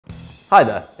Hi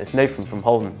there, it's Nathan from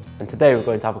Holden, and today we're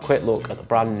going to have a quick look at the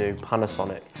brand new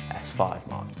Panasonic S5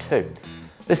 Mark II.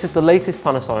 This is the latest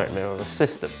Panasonic mirrorless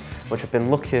system, which I've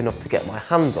been lucky enough to get my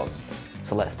hands on,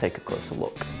 so let's take a closer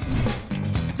look.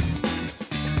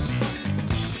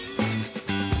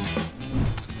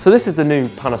 So this is the new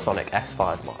Panasonic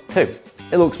S5 Mark II.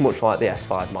 It looks much like the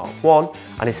S5 Mark I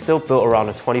and is still built around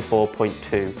a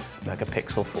 24.2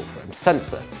 megapixel full frame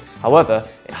sensor. However,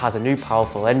 it has a new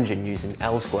powerful engine using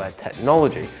L-squared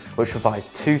technology, which provides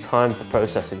 2 times the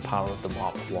processing power of the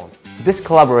Mark I. This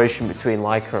collaboration between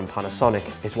Leica and Panasonic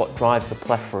is what drives the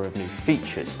plethora of new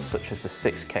features, such as the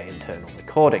 6K internal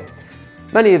recording.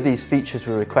 Many of these features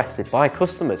were requested by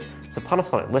customers, so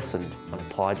Panasonic listened and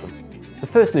applied them. The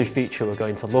first new feature we're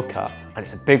going to look at, and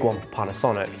it's a big one for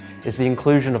Panasonic, is the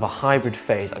inclusion of a hybrid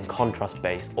phase and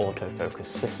contrast-based autofocus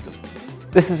system.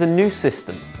 This is a new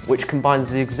system which combines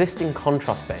the existing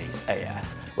contrast-based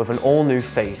AF with an all-new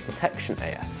phase detection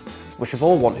AF, which we've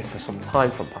all wanted for some time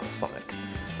from Panasonic.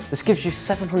 This gives you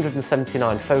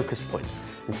 779 focus points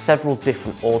and several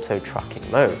different auto-tracking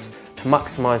modes to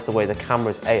maximise the way the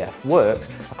camera's AF works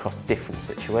across different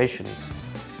situations.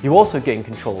 You also gain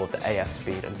control of the AF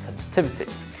speed and sensitivity.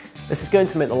 This is going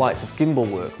to make the likes of gimbal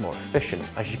work more efficient,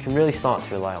 as you can really start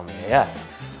to rely on the AF,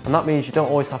 and that means you don't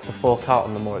always have to fork out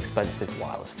on the more expensive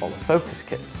wireless follow focus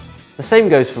kits. The same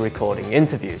goes for recording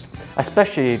interviews,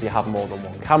 especially if you have more than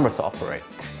one camera to operate,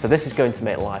 so this is going to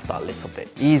make life that little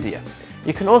bit easier.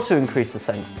 You can also increase the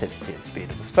sensitivity and speed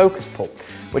of the focus pull,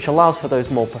 which allows for those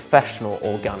more professional,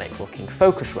 organic looking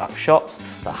focus rack shots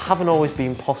that haven't always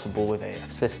been possible with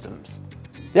AF systems.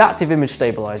 The active image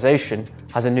stabilization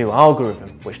has a new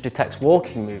algorithm which detects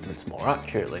walking movements more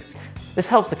accurately. This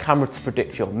helps the camera to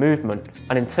predict your movement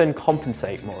and in turn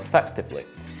compensate more effectively.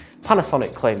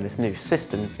 Panasonic claim this new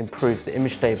system improves the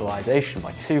image stabilization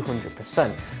by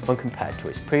 200% when compared to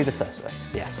its predecessor,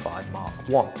 the S5 Mark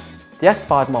I. The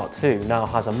S5 Mark II now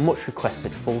has a much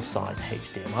requested full-size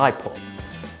HDMI port.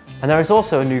 And there is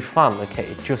also a new fan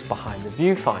located just behind the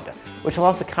viewfinder, which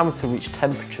allows the camera to reach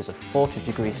temperatures of 40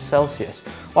 degrees Celsius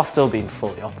while still being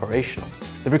fully operational.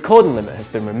 The recording limit has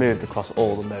been removed across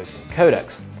all the modes and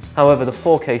codecs. However, the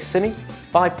 4K Cine,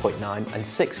 5.9 and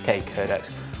 6K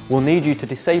codecs will need you to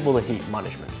disable the heat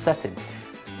management setting.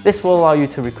 This will allow you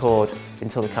to record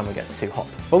until the camera gets too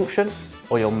hot to function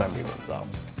or your memory runs out.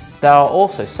 There are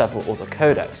also several other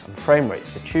codecs and frame rates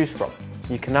to choose from.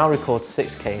 You can now record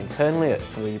 6K internally at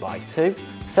 3:2,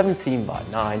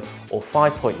 17:9 or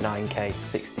 5.9K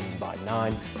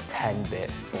 16:9,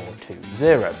 10-bit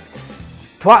 420.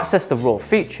 To access the raw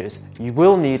features, you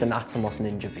will need an Atomos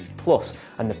Ninja V Plus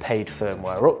and the paid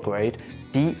firmware upgrade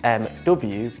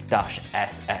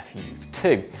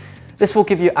DMW-SFU2. This will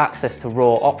give you access to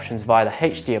raw options via the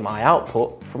HDMI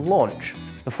output from launch.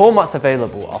 The formats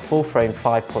available are full frame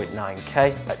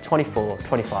 5.9K at 24,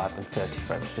 25 and 30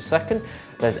 frames per second.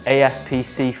 There's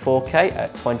ASPC 4K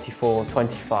at 24,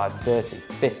 25, 30,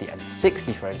 50 and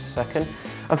 60 frames per second.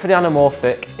 And for the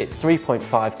anamorphic, it's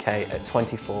 3.5K at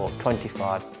 24,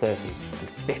 25, 30 and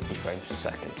 50 frames per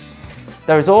second.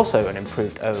 There is also an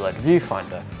improved OLED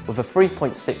viewfinder with a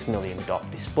 3.6 million dot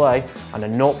display and a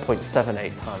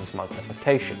 0.78 times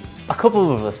magnification. A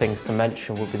couple of other things to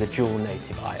mention would be the dual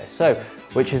native ISO,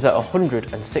 which is at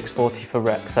 100 and 640 for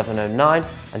Rec 709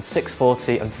 and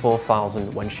 640 and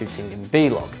 4000 when shooting in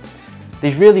Vlog.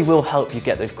 These really will help you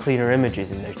get those cleaner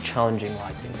images in those challenging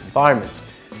lighting environments.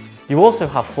 You also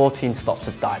have 14 stops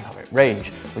of dynamic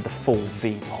range with the full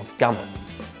Vlog gamut.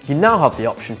 You now have the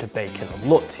option to bake in a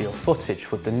LUT to your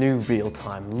footage with the new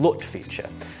real-time LUT feature,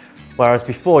 whereas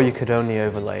before you could only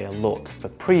overlay a LUT for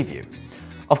preview.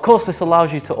 Of course, this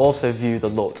allows you to also view the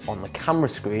LUT on the camera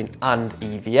screen and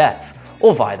EVF,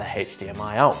 or via the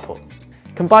HDMI output.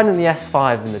 Combining the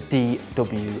S5 and the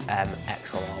DWM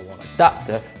XLR1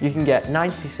 adapter, you can get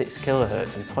 96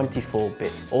 kHz and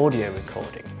 24-bit audio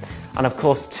recording, and of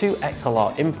course 2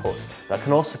 XLR inputs that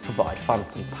can also provide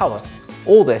phantom power.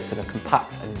 All this in a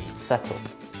compact and neat setup.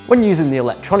 When using the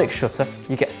electronic shutter,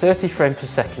 you get 30 frames per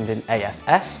second in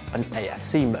AFS and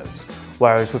AFC modes,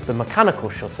 whereas with the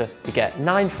mechanical shutter, you get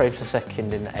 9 frames per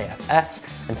second in the AFS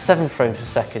and 7 frames per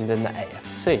second in the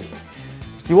AFC.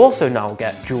 You also now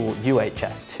get dual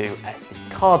UHS 2 SD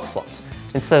card slots,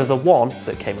 instead of the one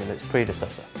that came in its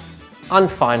predecessor. And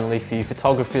finally, for you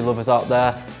photography lovers out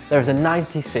there is a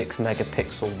 96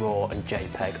 megapixel RAW and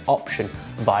JPEG option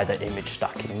via the image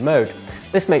stacking mode.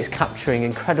 This makes capturing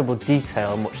incredible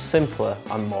detail much simpler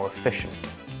and more efficient.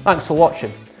 Thanks for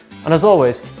watching, and as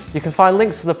always, you can find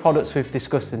links to the products we've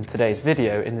discussed in today's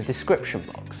video in the description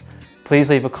box. Please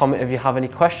leave a comment if you have any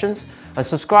questions and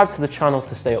subscribe to the channel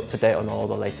to stay up to date on all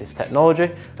the latest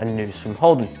technology and news from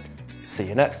Holden. See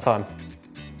you next time.